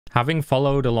Having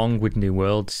followed along with New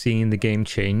World, seeing the game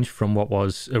change from what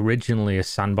was originally a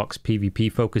sandbox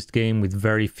PvP focused game with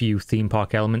very few theme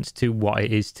park elements to what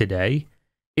it is today,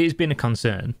 it has been a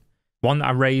concern. One that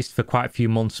I raised for quite a few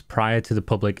months prior to the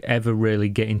public ever really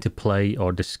getting to play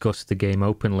or discuss the game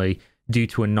openly due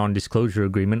to a non-disclosure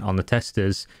agreement on the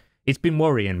testers. It's been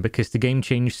worrying because the game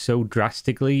changed so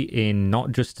drastically in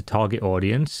not just the target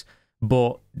audience,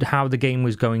 but how the game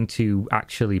was going to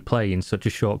actually play in such a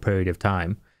short period of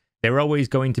time. There were always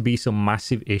going to be some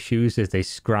massive issues as they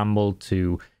scrambled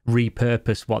to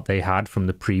repurpose what they had from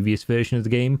the previous version of the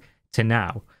game to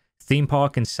now. Theme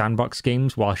park and sandbox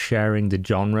games, while sharing the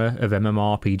genre of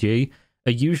MMORPG,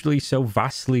 are usually so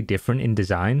vastly different in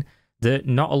design that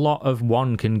not a lot of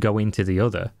one can go into the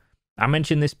other. I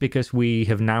mention this because we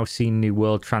have now seen New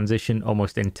World transition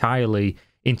almost entirely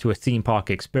into a theme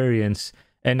park experience,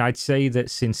 and I'd say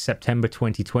that since September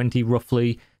 2020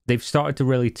 roughly, they've started to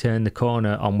really turn the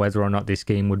corner on whether or not this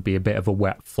game would be a bit of a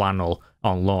wet flannel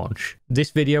on launch. This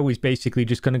video is basically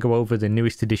just going to go over the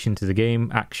newest addition to the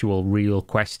game, actual real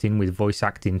questing with voice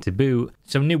acting to boot.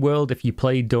 So New World, if you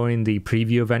played during the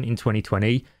preview event in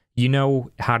 2020, you know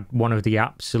had one of the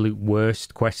absolute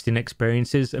worst questing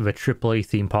experiences of a AAA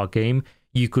theme park game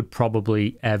you could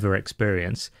probably ever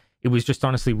experience. It was just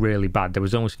honestly really bad. There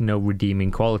was almost no redeeming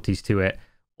qualities to it,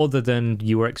 other than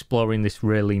you were exploring this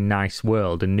really nice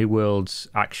world, and New World's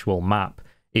actual map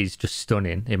is just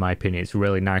stunning, in my opinion. It's a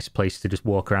really nice place to just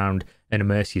walk around and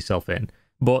immerse yourself in.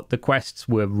 But the quests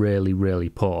were really, really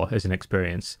poor as an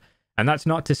experience. And that's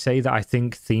not to say that I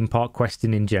think theme park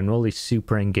questing in general is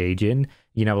super engaging,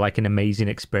 you know, like an amazing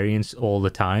experience all the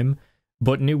time.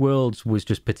 But New World's was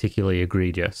just particularly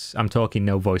egregious. I'm talking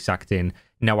no voice acting,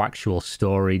 no actual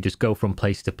story, just go from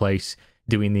place to place,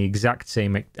 doing the exact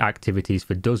same activities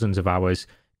for dozens of hours,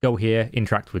 go here,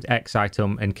 interact with X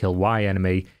item, and kill Y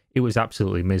enemy. It was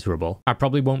absolutely miserable. I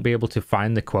probably won't be able to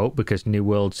find the quote because New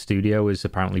World Studio has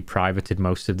apparently privated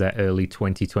most of their early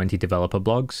 2020 developer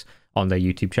blogs on their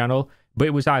YouTube channel, but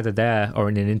it was either there or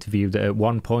in an interview that at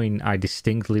one point I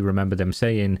distinctly remember them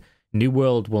saying, New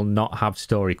World will not have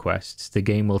story quests, the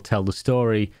game will tell the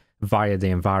story via the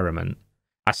environment.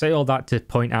 I say all that to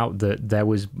point out that there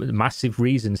was massive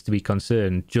reasons to be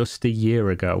concerned just a year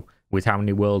ago with how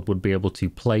New World would be able to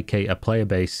placate a player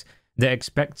base that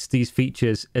expects these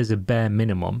features as a bare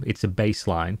minimum. It's a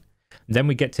baseline. Then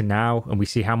we get to now and we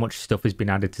see how much stuff has been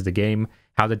added to the game,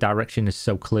 how the direction has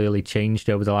so clearly changed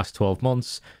over the last 12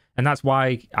 months, and that's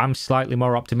why I'm slightly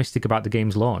more optimistic about the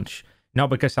game's launch. Not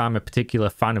because I'm a particular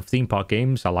fan of theme park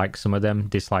games, I like some of them,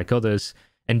 dislike others,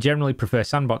 and generally prefer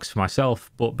sandbox for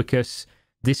myself, but because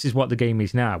this is what the game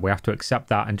is now. We have to accept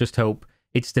that and just hope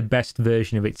it's the best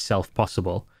version of itself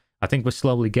possible. I think we're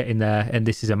slowly getting there, and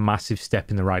this is a massive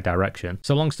step in the right direction.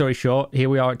 So long story short, here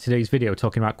we are at today's video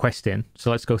talking about questing,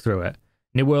 so let's go through it.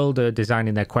 New World are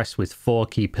designing their quests with 4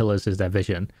 key pillars as their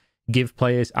vision. Give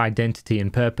players identity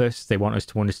and purpose. They want us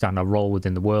to understand our role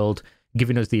within the world,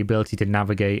 giving us the ability to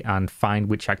navigate and find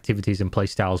which activities and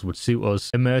playstyles would suit us.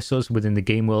 Immerse us within the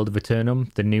game world of Eternum.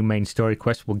 The new main story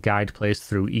quest will guide players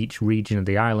through each region of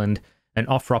the island and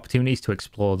offer opportunities to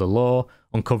explore the lore,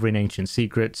 uncovering ancient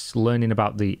secrets, learning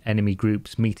about the enemy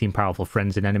groups, meeting powerful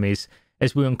friends and enemies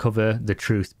as we uncover the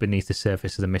truth beneath the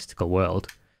surface of the mystical world.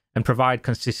 And provide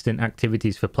consistent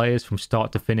activities for players from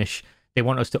start to finish. They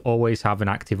want us to always have an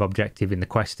active objective in the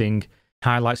questing,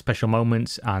 highlight special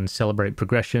moments and celebrate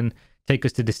progression, take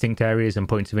us to distinct areas and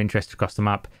points of interest across the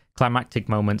map, climactic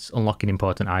moments, unlocking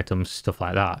important items, stuff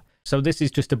like that. So this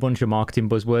is just a bunch of marketing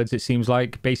buzzwords, it seems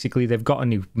like. Basically, they've got a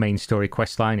new main story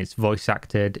questline, it's voice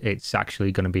acted, it's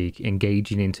actually going to be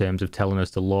engaging in terms of telling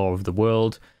us the lore of the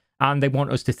world, and they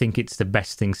want us to think it's the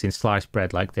best thing since sliced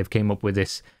bread. Like, they've came up with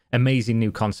this amazing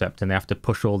new concept and they have to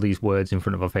push all these words in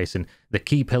front of our face and the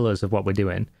key pillars of what we're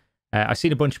doing. I've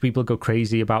seen a bunch of people go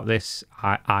crazy about this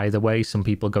either way. Some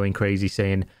people going crazy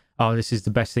saying, oh, this is the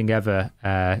best thing ever,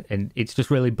 and it's just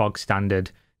really bog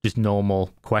standard, just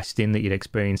normal questing that you'd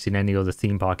experience in any other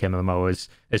theme park MMO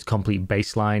as complete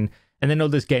baseline. And then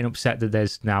others getting upset that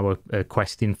there's now a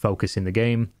questing focus in the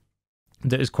game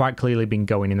that has quite clearly been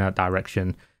going in that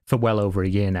direction for well over a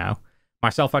year now.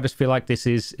 Myself, I just feel like this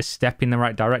is a step in the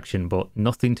right direction, but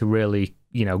nothing to really,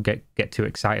 you know, get too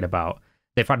excited about.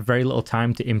 They've had very little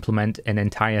time to implement an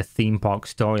entire theme park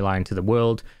storyline to the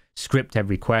world, script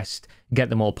every quest, get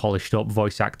them all polished up,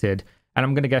 voice acted, and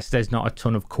I'm going to guess there's not a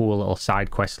ton of cool little side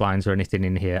quest lines or anything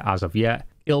in here as of yet.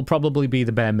 It'll probably be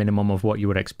the bare minimum of what you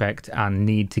would expect and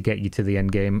need to get you to the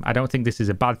end game. I don't think this is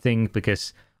a bad thing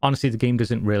because honestly the game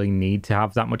doesn't really need to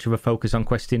have that much of a focus on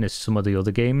questing as some of the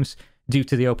other games due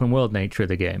to the open world nature of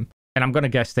the game. And I'm going to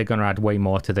guess they're going to add way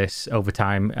more to this over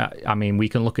time. I mean, we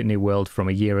can look at New World from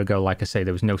a year ago. Like I say,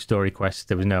 there was no story quests,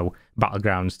 there was no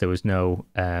battlegrounds, there was no,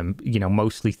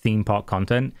 mostly theme park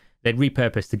content. They'd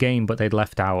repurposed the game, but they'd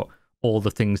left out all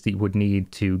the things that you would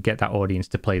need to get that audience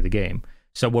to play the game.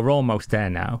 So we're almost there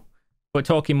now. But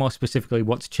talking more specifically,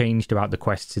 what's changed about the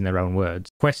quests in their own words.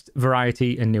 Quest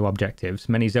variety and new objectives.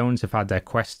 Many zones have had their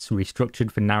quests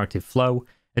restructured for narrative flow.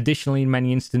 Additionally, in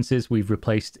many instances, we've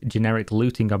replaced generic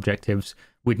looting objectives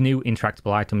with new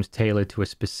interactable items tailored to a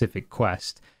specific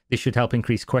quest. This should help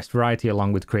increase quest variety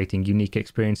along with creating unique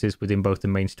experiences within both the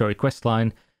main story quest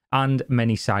line and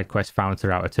many side quests found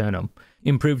throughout Eternum.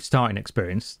 Improved starting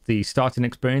experience. The starting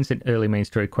experience in early main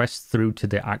story quests through to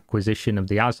the acquisition of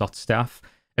the Azoth staff,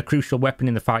 a crucial weapon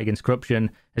in the fight against corruption,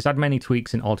 has had many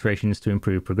tweaks and alterations to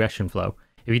improve progression flow.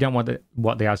 If you don't want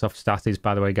what the Azoth stat is,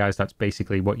 by the way, guys, that's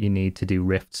basically what you need to do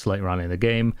rifts later on in the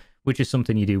game, which is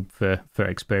something you do for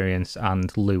experience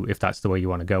and loot if that's the way you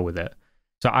want to go with it.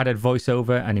 So added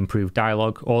voiceover and improved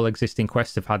dialogue. All existing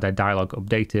quests have had their dialogue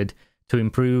updated to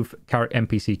improve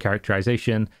NPC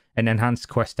characterization and enhance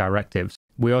quest directives.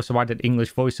 We also added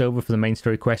English voiceover for the main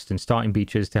story quest and starting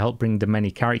beaches to help bring the many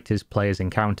characters players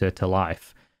encounter to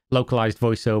life. Localized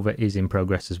voiceover is in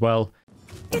progress as well.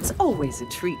 It's always a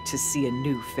treat to see a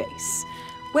new face.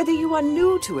 Whether you are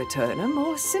new to Eternum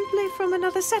or simply from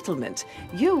another settlement,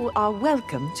 you are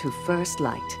welcome to First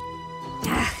Light.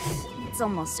 It's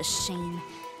almost a shame.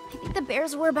 I think the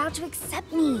bears were about to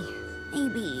accept me.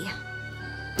 Maybe.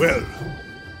 Well,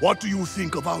 what do you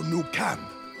think of our new camp?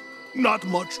 Not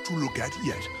much to look at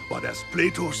yet, but as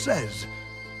Plato says,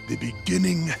 the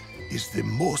beginning is the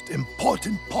most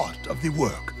important part of the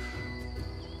work.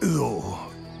 Though,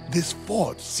 this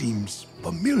fort seems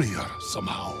familiar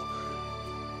somehow.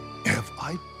 Have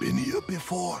I been here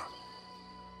before?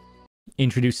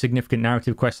 Introduce significant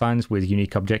narrative questlines with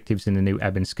unique objectives in the new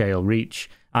Ebb and Scale Reach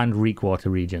and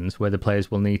Reekwater regions, where the players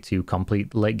will need to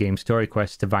complete late-game story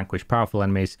quests to vanquish powerful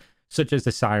enemies, such as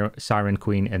the Siren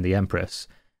Queen and the Empress.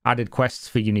 Added quests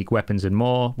for unique weapons and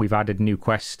more. We've added new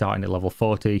quests starting at level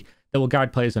 40 that will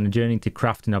guide players on a journey to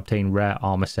craft and obtain rare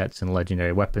armor sets and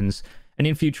legendary weapons. And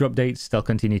in future updates, they'll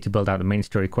continue to build out the main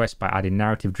story quest by adding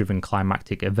narrative-driven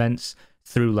climactic events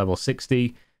through level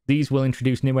 60. These will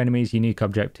introduce new enemies, unique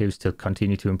objectives to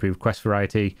continue to improve quest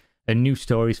variety, and new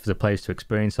stories for the players to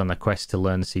experience on their quest to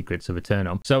learn the secrets of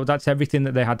Eternum. So that's everything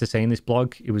that they had to say in this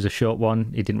blog. It was a short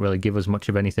one. It didn't really give us much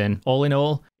of anything. All in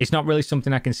all, it's not really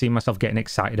something I can see myself getting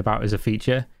excited about as a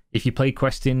feature. If you play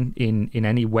questing in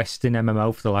any Western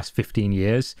MMO for the last 15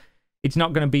 years, it's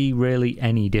not going to be really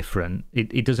any different.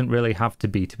 It doesn't really have to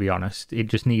be honest. It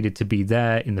just needed to be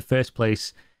there in the first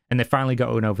place, and they finally got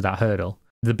over that hurdle.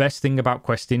 The best thing about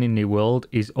questing in New World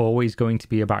is always going to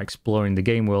be about exploring the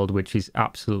game world, which is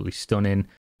absolutely stunning.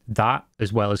 That,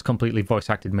 as well as completely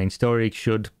voice-acted main story,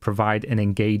 should provide an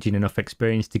engaging enough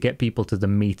experience to get people to the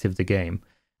meat of the game.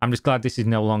 I'm just glad this is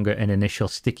no longer an initial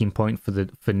sticking point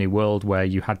for New World, where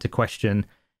you had to question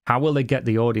how will they get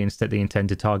the audience that they intend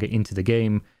to target into the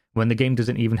game when the game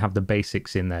doesn't even have the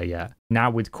basics in there yet. Now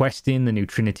with questing, the new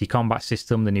Trinity combat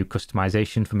system, the new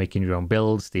customization for making your own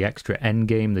builds, the extra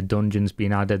endgame, the dungeons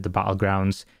being added, the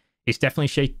battlegrounds, it's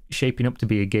definitely shaping up to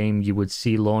be a game you would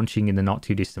see launching in the not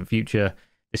too distant future.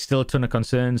 There's still a ton of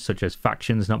concerns, such as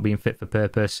factions not being fit for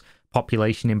purpose,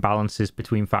 population imbalances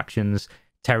between factions,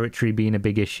 territory being a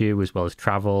big issue, as well as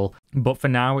travel. But for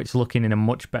now, it's looking in a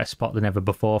much better spot than ever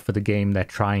before for the game they're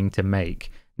trying to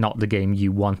make, not the game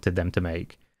you wanted them to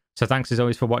make. So thanks as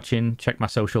always for watching. Check my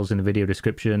socials in the video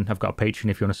description. I've got a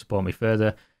Patreon if you want to support me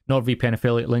further. NordVPN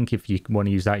affiliate link, if you want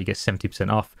to use that, you get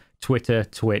 70% off. Twitter,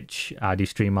 Twitch, I do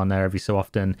stream on there every so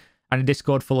often. And a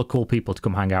Discord full of cool people to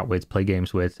come hang out with, play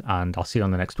games with, and I'll see you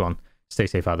on the next one. Stay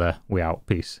safe out there. We out.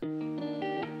 Peace.